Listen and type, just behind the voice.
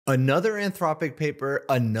Another Anthropic paper,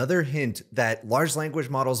 another hint that large language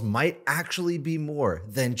models might actually be more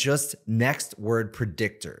than just next word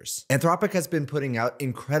predictors. Anthropic has been putting out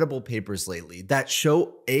incredible papers lately that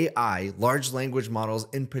show AI, large language models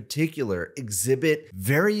in particular, exhibit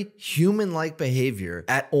very human-like behavior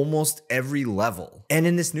at almost every level. And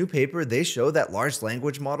in this new paper, they show that large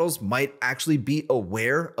language models might actually be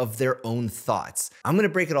aware of their own thoughts. I'm gonna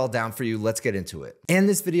break it all down for you. Let's get into it. And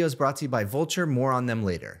this video is brought to you by Vultr. More on them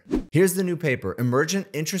later. Here's the new paper, Emergent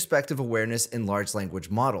Introspective Awareness in Large Language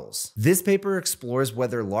Models. This paper explores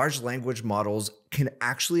whether large language models can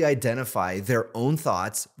actually identify their own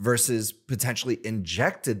thoughts versus potentially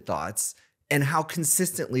injected thoughts and how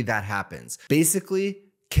consistently that happens. Basically,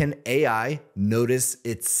 can AI notice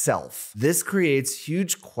itself? This creates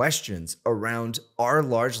huge questions around, are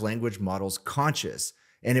large language models conscious?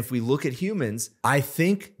 And if we look at humans, I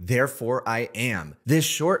think, therefore I am. This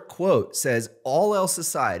short quote says, all else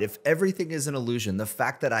aside, if everything is an illusion, the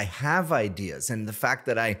fact that I have ideas and the fact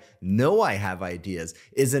that I know I have ideas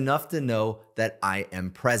is enough to know that I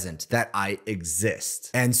am present, that I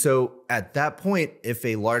exist. And so at that point, if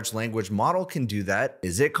a large language model can do that,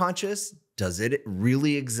 is it conscious? Does it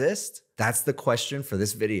really exist? That's the question for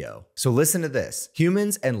this video. So listen to this.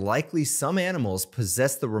 Humans and likely some animals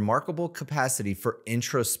possess the remarkable capacity for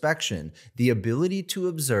introspection, the ability to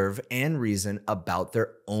observe and reason about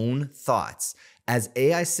their own thoughts. As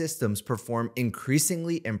AI systems perform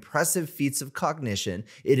increasingly impressive feats of cognition,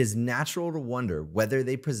 it is natural to wonder whether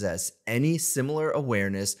they possess any similar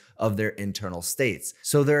awareness of their internal states.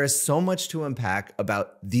 So there is so much to unpack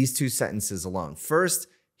about these two sentences alone. First,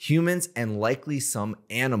 humans and likely some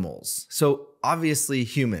animals. So obviously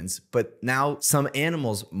humans, but now some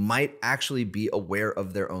animals might actually be aware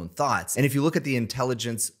of their own thoughts. And if you look at the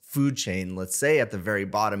intelligence food chain, let's say at the very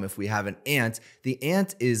bottom, if we have an ant, the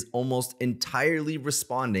ant is almost entirely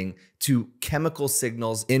responding to chemical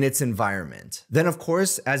signals in its environment. Then of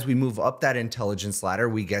course, as we move up that intelligence ladder,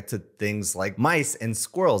 we get to things like mice and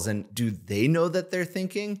squirrels. And do they know that they're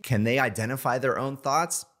thinking? Can they identify their own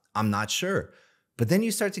thoughts? I'm not sure. But then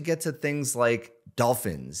you start to get to things like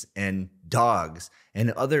dolphins and dogs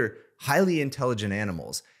and other highly intelligent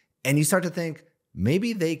animals. And you start to think,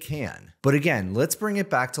 maybe they can. But again, let's bring it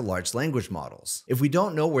back to large language models. If we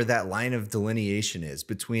don't know where that line of delineation is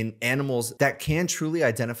between animals that can truly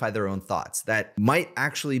identify their own thoughts, that might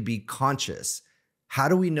actually be conscious, how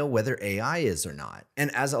do we know whether AI is or not?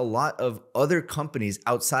 And as a lot of other companies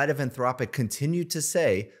outside of Anthropic continue to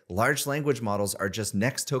say, large language models are just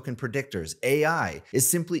next token predictors. AI is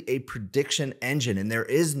simply a prediction engine and there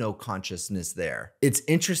is no consciousness there. It's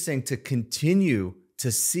interesting to continue to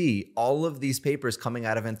see all of these papers coming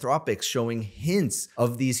out of Anthropic showing hints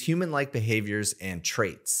of these human-like behaviors and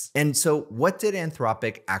traits. And so what did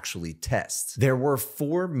Anthropic actually test? There were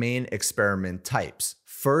 4 main experiment types.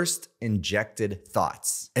 First, injected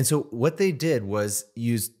thoughts. And so what they did was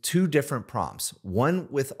use 2 different prompts, one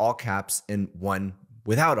with all caps and one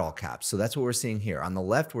without all caps. So that's what we're seeing here. On the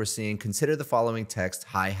left, we're seeing, consider the following text,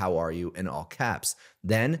 hi, how are you, in all caps.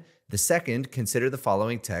 Then the second, consider the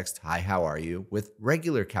following text, hi, how are you, with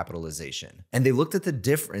regular capitalization. And they looked at the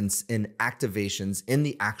difference in activations in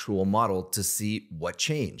the actual model to see what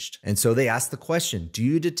changed. And so they asked the question, do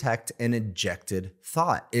you detect an injected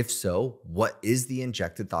thought? If so, what is the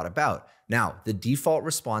injected thought about? Now, the default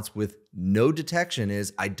response with no detection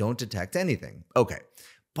is, I don't detect anything. Okay,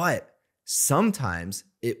 but sometimes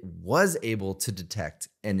it was able to detect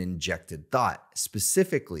an injected thought.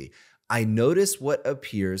 Specifically, I notice what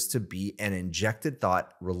appears to be an injected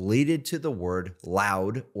thought related to the word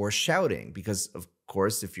loud or shouting, because of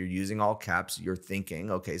course, if you're using all caps, you're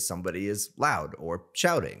thinking, okay, somebody is loud or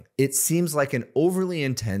shouting. It seems like an overly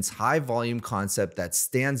intense, high volume concept that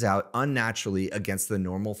stands out unnaturally against the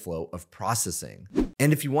normal flow of processing.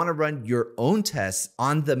 And if you want to run your own tests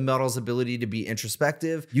on the model's ability to be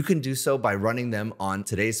introspective, you can do so by running them on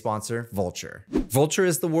today's sponsor, Vultr. Vultr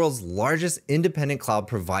is the world's largest independent cloud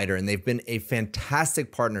provider, and they've been a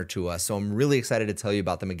fantastic partner to us. So I'm really excited to tell you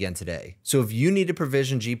about them again today. So if you need to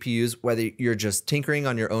provision GPUs, whether you're just tinkering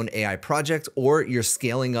on your own AI project or you're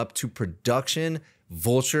scaling up to production,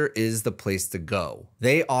 Vultr is the place to go.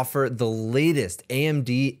 They offer the latest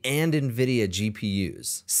AMD and NVIDIA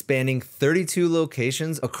GPUs, spanning 32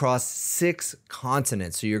 locations across 6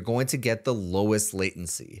 continents, so you're going to get the lowest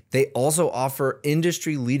latency. They also offer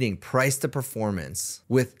industry-leading price to performance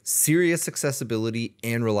with serious accessibility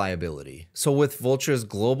and reliability. So with Vultr's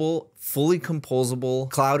global, fully composable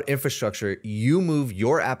cloud infrastructure, you move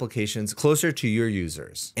your applications closer to your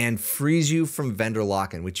users and frees you from vendor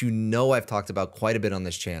lock-in, which you know I've talked about quite a a bit on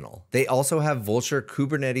this channel. They also have Vultr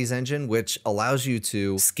Kubernetes engine, which allows you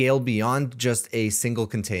to scale beyond just a single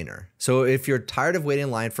container. So if you're tired of waiting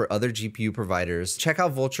in line for other GPU providers, check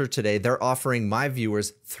out Vultr today. They're offering my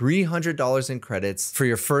viewers $300 in credits for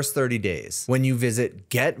your first 30 days when you visit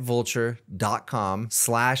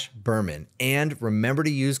getvultr.com/Berman. And remember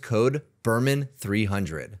to use code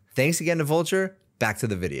Berman300. Thanks again to Vultr. Back to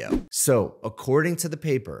the video. So according to the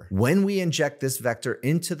paper, when we inject this vector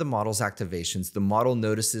into the model's activations, the model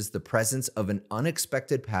notices the presence of an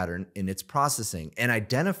unexpected pattern in its processing and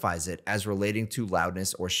identifies it as relating to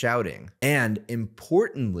loudness or shouting. And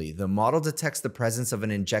importantly, the model detects the presence of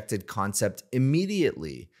an injected concept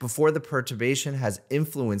immediately before the perturbation has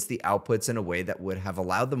influenced the outputs in a way that would have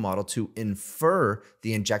allowed the model to infer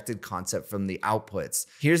the injected concept from the outputs.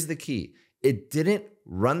 Here's the key. It didn't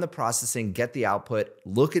run the processing, get the output,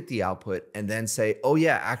 look at the output, and then say, oh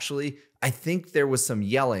yeah, actually, I think there was some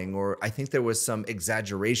yelling, or I think there was some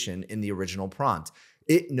exaggeration in the original prompt.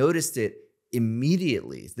 It noticed it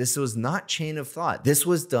immediately. This was not chain of thought. This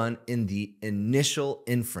was done in the initial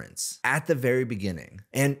inference at the very beginning.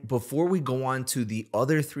 And before we go on to the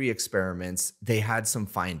other 3 experiments, they had some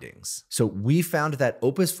findings. So we found that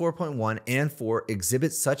Opus 4.1 and 4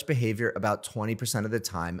 exhibit such behavior about 20% of the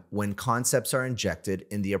time when concepts are injected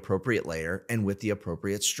in the appropriate layer and with the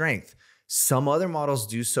appropriate strength. Some other models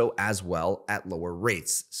do so as well at lower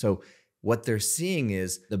rates. So what they're seeing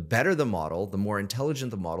is the better the model, the more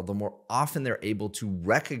intelligent the model, the more often they're able to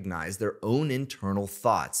recognize their own internal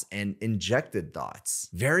thoughts and injected thoughts.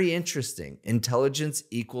 Very interesting. Intelligence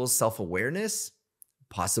equals self-awareness?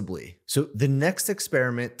 Possibly. So the next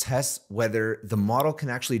experiment tests whether the model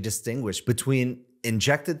can actually distinguish between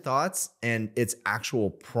injected thoughts and its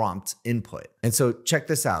actual prompt input. And so check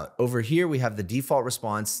this out. Over here, we have the default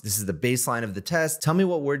response. This is the baseline of the test. Tell me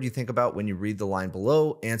what word you think about when you read the line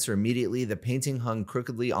below. Answer immediately. The painting hung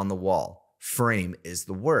crookedly on the wall. Frame is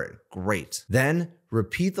the word. Great. Then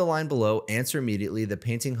repeat the line below. Answer immediately. The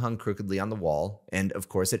painting hung crookedly on the wall. And of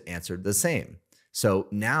course, it answered the same. So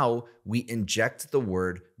now we inject the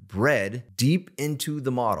word bread deep into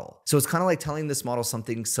the model. So it's kind of like telling this model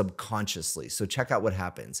something subconsciously. So check out what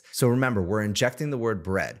happens. So remember, we're injecting the word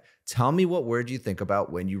bread. Tell me what word you think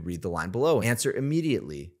about when you read the line below. Answer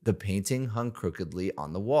immediately. The painting hung crookedly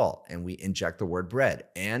on the wall. And we inject the word bread.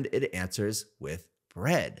 And it answers with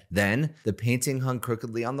bread. Then the painting hung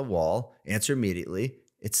crookedly on the wall. Answer immediately.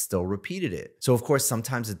 It still repeated it. So of course,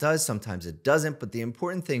 sometimes it does, sometimes it doesn't. But the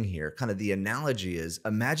important thing here, kind of the analogy is,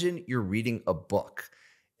 imagine you're reading a book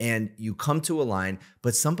and you come to a line,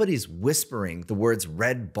 but somebody's whispering the words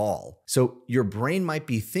red ball. So your brain might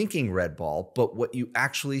be thinking red ball, but what you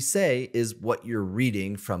actually say is what you're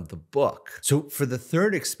reading from the book. So for the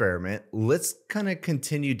 3rd experiment, let's kind of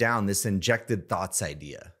continue down this injected thoughts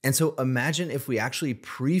idea. And so imagine if we actually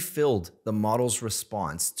pre-filled the model's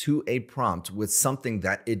response to a prompt with something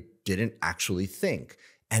that it didn't actually think.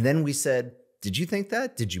 And then we said, did you think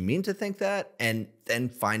that? Did you mean to think that? And then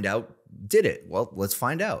find out, did it? Well, let's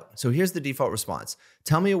find out. So here's the default response.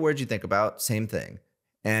 Tell me a word you think about, same thing.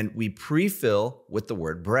 And we pre-fill with the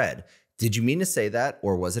word bread. Did you mean to say that,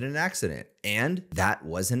 or was it an accident? And that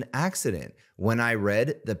was an accident. When I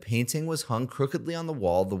read the painting was hung crookedly on the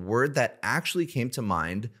wall, the word that actually came to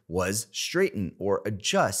mind was straighten or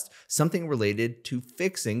adjust, something related to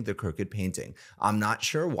fixing the crooked painting. I'm not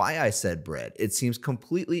sure why I said bread. It seems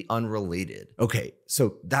completely unrelated. Okay,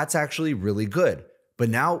 so that's actually really good. But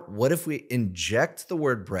now what if we inject the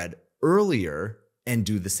word bread earlier and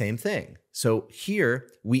do the same thing? So here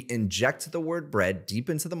we inject the word bread deep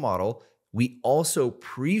into the model. We also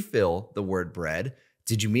pre-fill the word bread.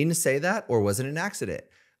 Did you mean to say that, or was it an accident?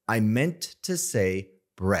 I meant to say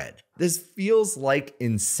bread. This feels like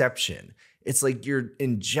inception. It's like you're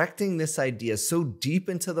injecting this idea so deep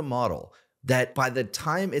into the model that by the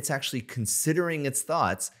time it's actually considering its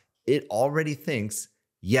thoughts, it already thinks,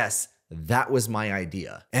 yes, that was my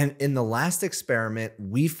idea. And in the last experiment,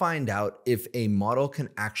 we find out if a model can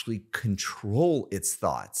actually control its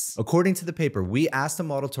thoughts. According to the paper, we asked the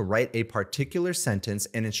model to write a particular sentence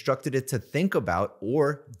and instructed it to think about,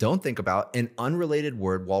 or don't think about, an unrelated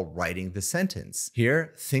word while writing the sentence.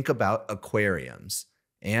 Here, think about aquariums.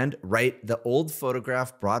 And write the old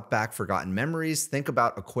photograph brought back forgotten memories. Think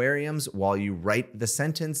about aquariums while you write the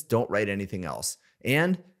sentence. Don't write anything else.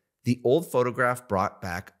 And the old photograph brought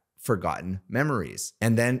back forgotten memories.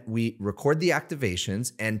 And then we record the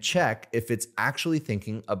activations and check if it's actually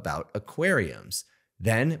thinking about aquariums.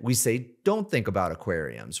 Then we say, don't think about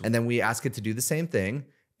aquariums. And then we ask it to do the same thing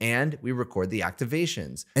and we record the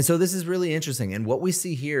activations. And so this is really interesting. And what we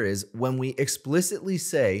see here is when we explicitly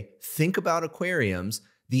say, think about aquariums,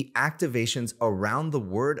 the activations around the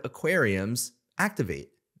word aquariums activate.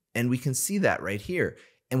 And we can see that right here.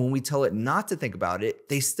 And when we tell it not to think about it,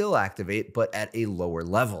 they still activate, but at a lower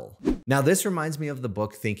level. Now, this reminds me of the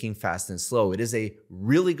book Thinking Fast and Slow. It is a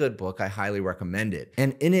really good book. I highly recommend it.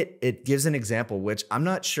 And in it, it gives an example, which I'm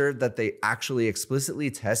not sure that they actually explicitly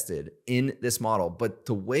tested in this model, but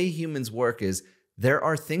the way humans work is there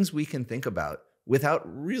are things we can think about without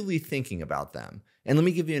really thinking about them. And let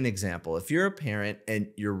me give you an example. If you're a parent and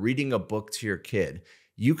you're reading a book to your kid,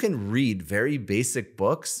 you can read very basic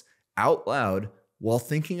books out loud while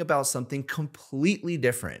thinking about something completely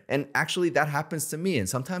different. And actually that happens to me. And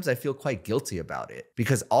sometimes I feel quite guilty about it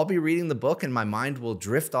because I'll be reading the book and my mind will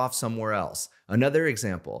drift off somewhere else. Another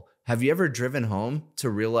example, have you ever driven home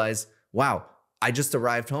to realize, wow, I just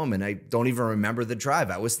arrived home and I don't even remember the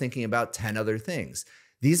drive. I was thinking about 10 other things.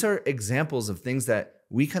 These are examples of things that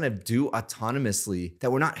we kind of do autonomously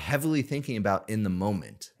that we're not heavily thinking about in the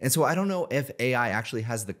moment. And so I don't know if AI actually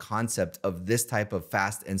has the concept of this type of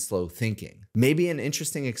fast and slow thinking. Maybe an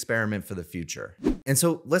interesting experiment for the future. And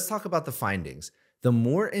so let's talk about the findings. The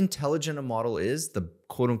more intelligent a model is, the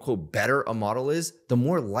quote unquote better a model is, the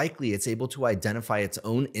more likely it's able to identify its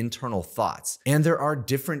own internal thoughts. And there are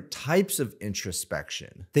different types of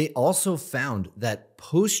introspection. They also found that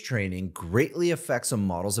post-training greatly affects a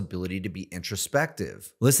model's ability to be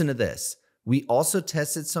introspective. Listen to this. We also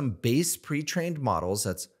tested some base pre-trained models,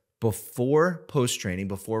 that's before post-training,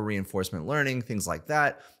 before reinforcement learning, things like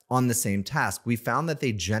that, on the same task. We found that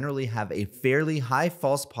they generally have a fairly high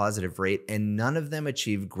false positive rate and none of them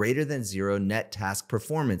achieve greater than 0 net task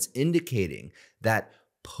performance, indicating that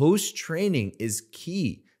post-training is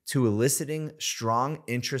key to eliciting strong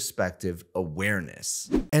introspective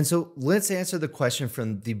awareness. And so let's answer the question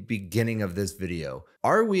from the beginning of this video.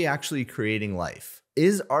 Are we actually creating life?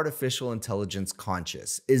 Is artificial intelligence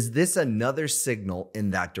conscious? Is this another signal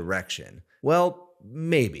in that direction? Well,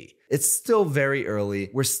 maybe. It's still very early.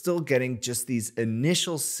 We're still getting just these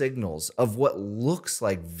initial signals of what looks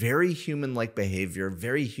like very human-like behavior,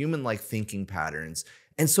 very human-like thinking patterns.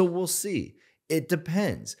 And so we'll see. It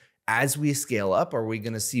depends. As we scale up, are we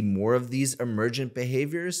going to see more of these emergent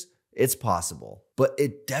behaviors? It's possible, but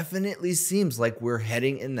it definitely seems like we're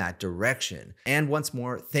heading in that direction. And once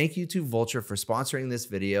more, thank you to Vultr for sponsoring this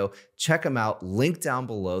video. Check them out, link down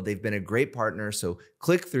below. They've been a great partner, so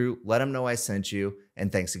click through, let them know I sent you,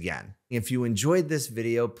 and thanks again. If you enjoyed this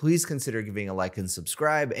video, please consider giving a like and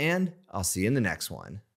subscribe, and I'll see you in the next one.